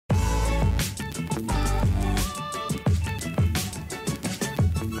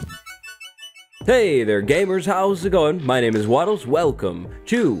Hey there gamers, how's it going? My name is Wattles, welcome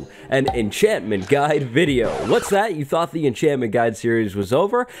to an enchantment guide video. What's that? You thought the enchantment guide series was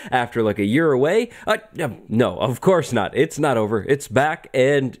over after like a year away? No, of course not. It's not over. It's back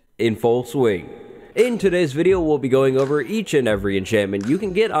and in full swing. In today's video, we'll be going over each and every enchantment you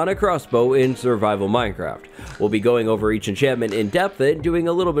can get on a crossbow in survival Minecraft. We'll be going over each enchantment in depth and doing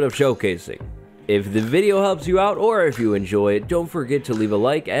a little bit of showcasing. If the video helps you out or if you enjoy it, don't forget to leave a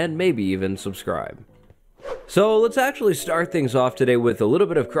like and maybe even subscribe. So let's actually start things off today with a little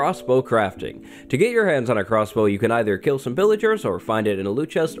bit of crossbow crafting. To get your hands on a crossbow, you can either kill some villagers or find it in a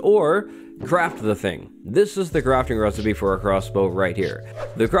loot chest or craft the thing. This is the crafting recipe for a crossbow right here.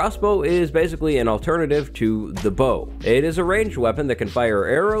 The crossbow is basically an alternative to the bow. It is a ranged weapon that can fire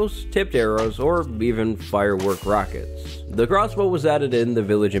arrows, tipped arrows, or even firework rockets. The crossbow was added in the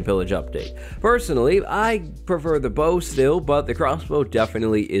Village and Pillage update. Personally, I prefer the bow still, but the crossbow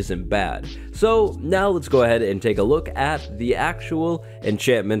definitely isn't bad. So now let's go ahead and take a look at the actual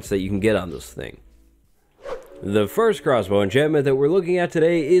enchantments that you can get on this thing. The first crossbow enchantment that we're looking at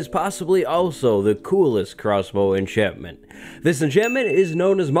today is possibly also the coolest crossbow enchantment. This enchantment is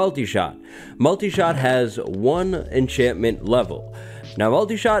known as Multishot. Multishot has one enchantment level. Now,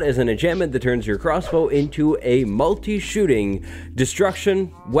 Multishot is an enchantment that turns your crossbow into a multi-shooting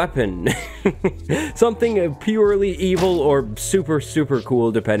destruction weapon. Something purely evil or super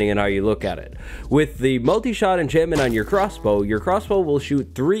cool depending on how you look at it. With the Multishot enchantment on your crossbow will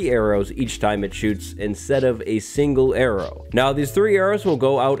shoot 3 arrows each time it shoots instead of a single arrow. Now, these 3 arrows will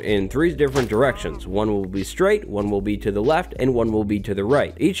go out in 3 different directions. One will be straight, one will be to the left, and one will be to the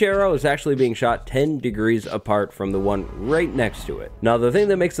right. Each arrow is actually being shot 10 degrees apart from the one right next to it. Now, the thing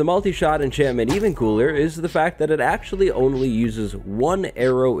that makes the Multishot enchantment even cooler is the fact that it actually only uses 1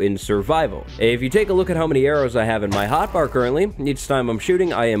 arrow in survival. If you take a look at how many arrows I have in my hotbar currently, each time I'm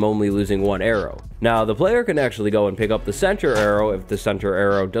shooting, I am only losing 1 arrow. Now, the player can actually go and pick up the center arrow if the center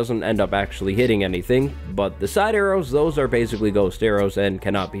arrow doesn't end up actually hitting anything, but the side arrows, those are basically ghost arrows and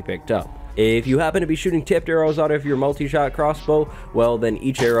cannot be picked up. If you happen to be shooting tipped arrows out of your Multishot crossbow, well, then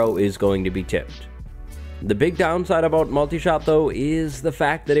each arrow is going to be tipped. The big downside about Multishot though is the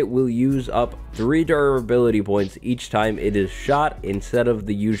fact that it will use up 3 durability points each time it is shot instead of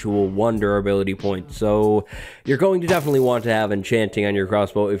the usual 1 durability point, so you're going to definitely want to have enchanting on your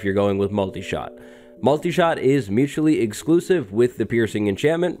crossbow if you're going with Multishot. Multishot is mutually exclusive with the piercing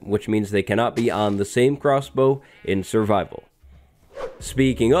enchantment, which means they cannot be on the same crossbow in survival.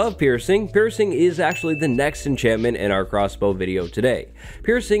 Speaking of piercing, piercing is actually the next enchantment in our crossbow video today.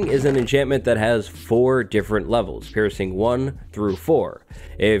 Piercing is an enchantment that has 4 different levels, piercing 1 through 4.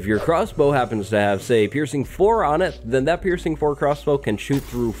 If your crossbow happens to have, say, piercing 4 on it, then that piercing 4 crossbow can shoot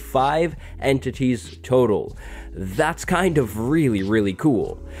through 5 entities total. That's kind of really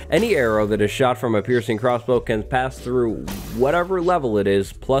cool. Any arrow that is shot from a piercing crossbow can pass through whatever level it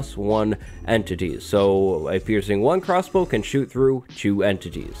is plus 1 entities. So a piercing 1 crossbow can shoot through 2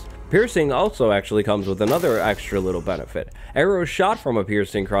 entities. Piercing also actually comes with another extra little benefit. Arrows shot from a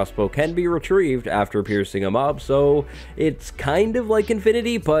piercing crossbow can be retrieved after piercing a mob, so it's kind of like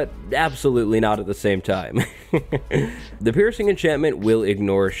infinity, but absolutely not at the same time. The piercing enchantment will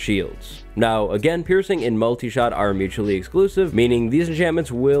ignore shields. Now, again, piercing and Multishot are mutually exclusive, meaning these enchantments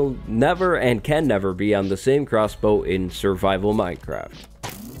will never and can never be on the same crossbow in survival Minecraft.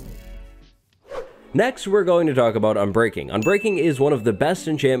 Next, we're going to talk about Unbreaking. Unbreaking is one of the best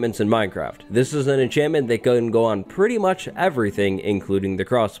enchantments in Minecraft. This is an enchantment that can go on pretty much everything, including the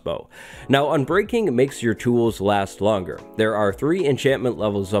crossbow. Now, Unbreaking makes your tools last longer. There are 3 enchantment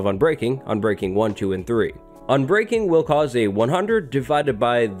levels of Unbreaking, Unbreaking 1, 2, and 3. Unbreaking will cause a 100 divided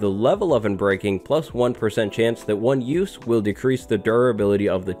by the level of Unbreaking plus 1% chance that one use will decrease the durability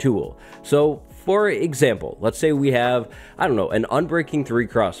of the tool. So, for example, let's say we have, I don't know, an Unbreaking 3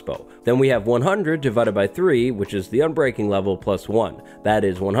 crossbow. Then we have 100 divided by 3, which is the Unbreaking level, plus 1. That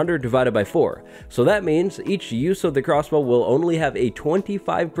is 100 divided by 4. So that means each use of the crossbow will only have a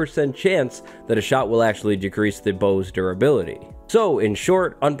 25% chance that a shot will actually decrease the bow's durability. So, in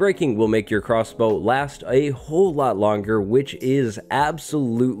short, Unbreaking will make your crossbow last a whole lot longer, which is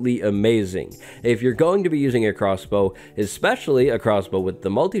absolutely amazing. If you're going to be using a crossbow, especially a crossbow with the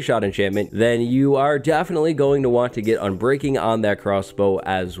Multishot enchantment, then you are definitely going to want to get Unbreaking on that crossbow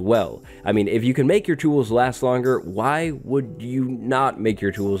as well. I mean, if you can make your tools last longer, why would you not make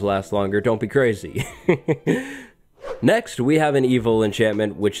your tools last longer? Don't be crazy. Next, we have an evil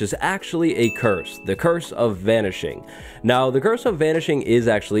enchantment, which is actually a curse, the Curse of Vanishing. Now, the Curse of Vanishing is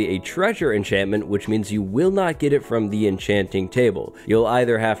actually a treasure enchantment, which means you will not get it from the enchanting table. You'll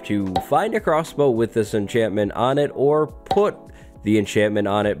either have to find a crossbow with this enchantment on it, or put the enchantment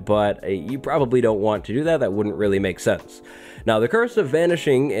on it, but you probably don't want to do that. That wouldn't really make sense. Now, the Curse of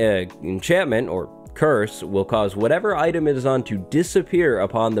Vanishing enchantment, or curse, will cause whatever item it is on to disappear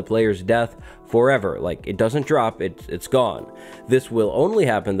upon the player's death forever. Like, it doesn't drop, it's gone. This will only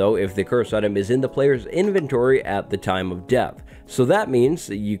happen though if the curse item is in the player's inventory at the time of death. So that means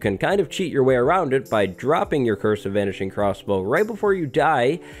you can kind of cheat your way around it by dropping your Curse of Vanishing crossbow right before you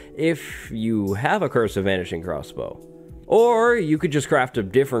die if you have a Curse of Vanishing crossbow. Or you could just craft a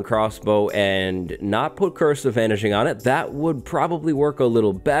different crossbow and not put Curse of Vanishing on it. That would probably work a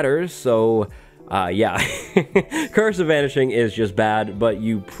little better, so yeah. Curse of Vanishing is just bad, but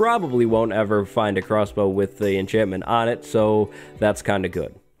you probably won't ever find a crossbow with the enchantment on it, so that's kind of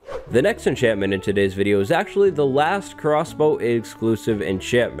good. The next enchantment in today's video is actually the last crossbow exclusive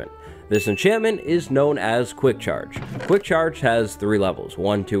enchantment. This enchantment is known as Quick Charge. Quick Charge has 3 levels,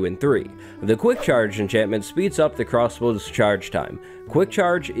 1, 2, and 3. The Quick Charge enchantment speeds up the crossbow's charge time. Quick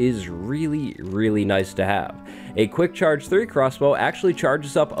Charge is really nice to have. A Quick Charge 3 crossbow actually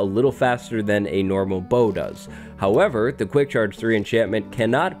charges up a little faster than a normal bow does. However, the Quick Charge 3 enchantment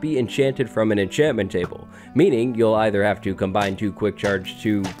cannot be enchanted from an enchantment table, meaning you'll either have to combine 2 Quick Charge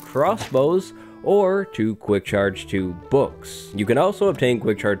 2 crossbows or 2 Quick Charge 2 books. You can also obtain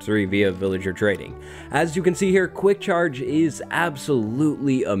Quick Charge 3 via villager trading. As you can see here, Quick Charge is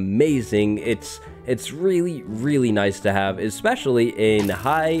absolutely amazing. It's really nice to have, especially in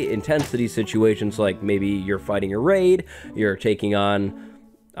high intensity situations like maybe you're fighting a raid, you're taking on,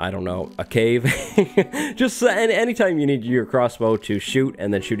 I don't know, a cave. Just anytime you need your crossbow to shoot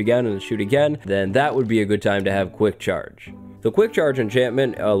and then shoot again and then shoot again, then that would be a good time to have Quick Charge. The Quick Charge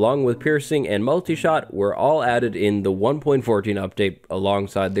enchantment, along with piercing and multi-shot, were all added in the 1.14 update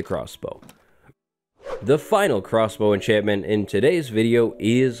alongside the crossbow. The final crossbow enchantment in today's video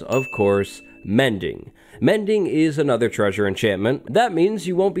is, of course, Mending. Mending is another treasure enchantment. That means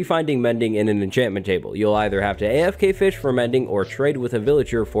you won't be finding Mending in an enchantment table. You'll either have to AFK fish for Mending or trade with a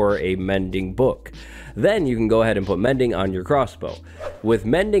villager for a Mending book. Then you can go ahead and put Mending on your crossbow. With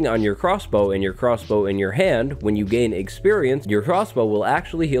Mending on your crossbow and your crossbow in your hand, when you gain experience, your crossbow will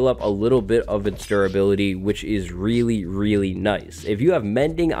actually heal up a little bit of its durability, which is really nice. If you have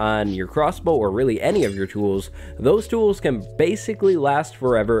Mending on your crossbow or really any of your tools, those tools can basically last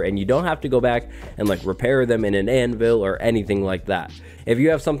forever and you don't have to go back and like repair them in an anvil or anything like that. If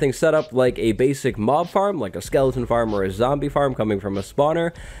you have something set up like a basic mob farm, like a skeleton farm or a zombie farm coming from a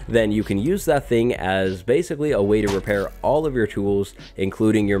spawner, then you can use that thing as basically a way to repair all of your tools,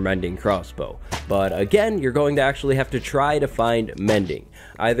 including your Mending crossbow. But again, you're going to actually have to try to find Mending.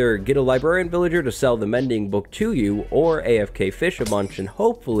 Either get a librarian villager to sell the Mending book to you, or AFK fish a bunch and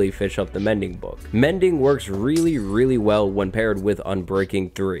hopefully fish up the Mending book. Mending works really well when paired with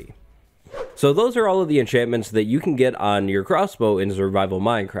Unbreaking 3. So those are all of the enchantments that you can get on your crossbow in survival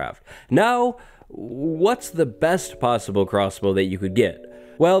Minecraft. Now, what's the best possible crossbow that you could get?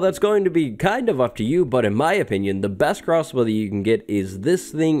 Well, that's going to be kind of up to you, but in my opinion, the best crossbow that you can get is this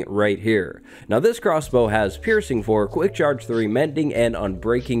thing right here. Now, this crossbow has Piercing 4, Quick Charge 3, Mending, and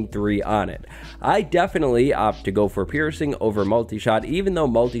Unbreaking 3 on it. I definitely opt to go for Piercing over Multishot, even though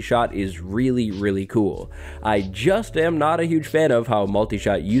Multishot is really cool. I just am not a huge fan of how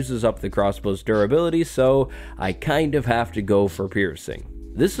Multishot uses up the crossbow's durability, so I kind of have to go for Piercing.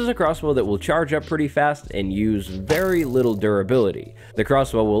 This is a crossbow that will charge up pretty fast and use very little durability. The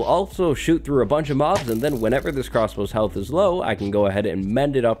crossbow will also shoot through a bunch of mobs, and then whenever this crossbow's health is low, I can go ahead and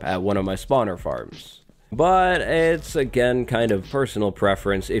mend it up at one of my spawner farms. But it's again kind of personal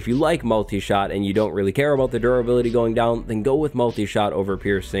preference. If you like multi-shot and you don't really care about the durability going down, then go with multi-shot over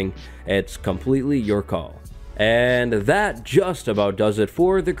piercing. It's completely your call. And that just about does it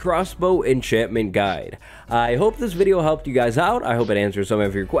for the Crossbow Enchantment Guide. I hope this video helped you guys out. I hope it answers some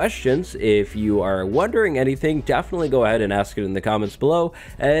of your questions. If you are wondering anything, definitely go ahead and ask it in the comments below,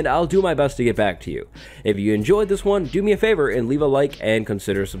 and I'll do my best to get back to you. If you enjoyed this one, do me a favor and leave a like and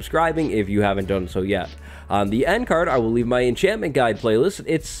consider subscribing if you haven't done so yet. On the end card, I will leave my enchantment guide playlist.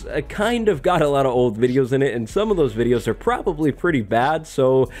 It's kind of got a lot of old videos in it, and some of those videos are probably pretty bad,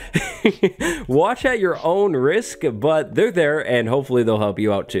 so watch at your own risk, but they're there, and hopefully they'll help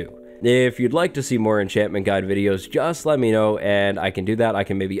you out too. If you'd like to see more enchantment guide videos, just let me know and I can do that. I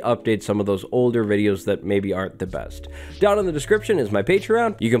can maybe update some of those older videos that maybe aren't the best. Down in the description is my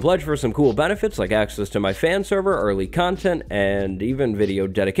Patreon. You can pledge for some cool benefits like access to my fan server, early content, and even video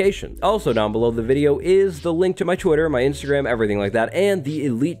dedication. Also down below the video is the link to my Twitter, my Instagram, everything like that, and the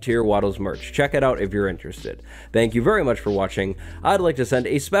Elite Tier Wattles merch. Check it out if you're interested. Thank you very much for watching. I'd like to send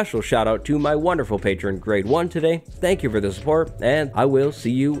a special shout out to my wonderful patron, Grade 1 today. Thank you for the support, and I will see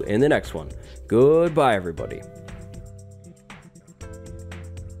you in the next one. Goodbye, everybody.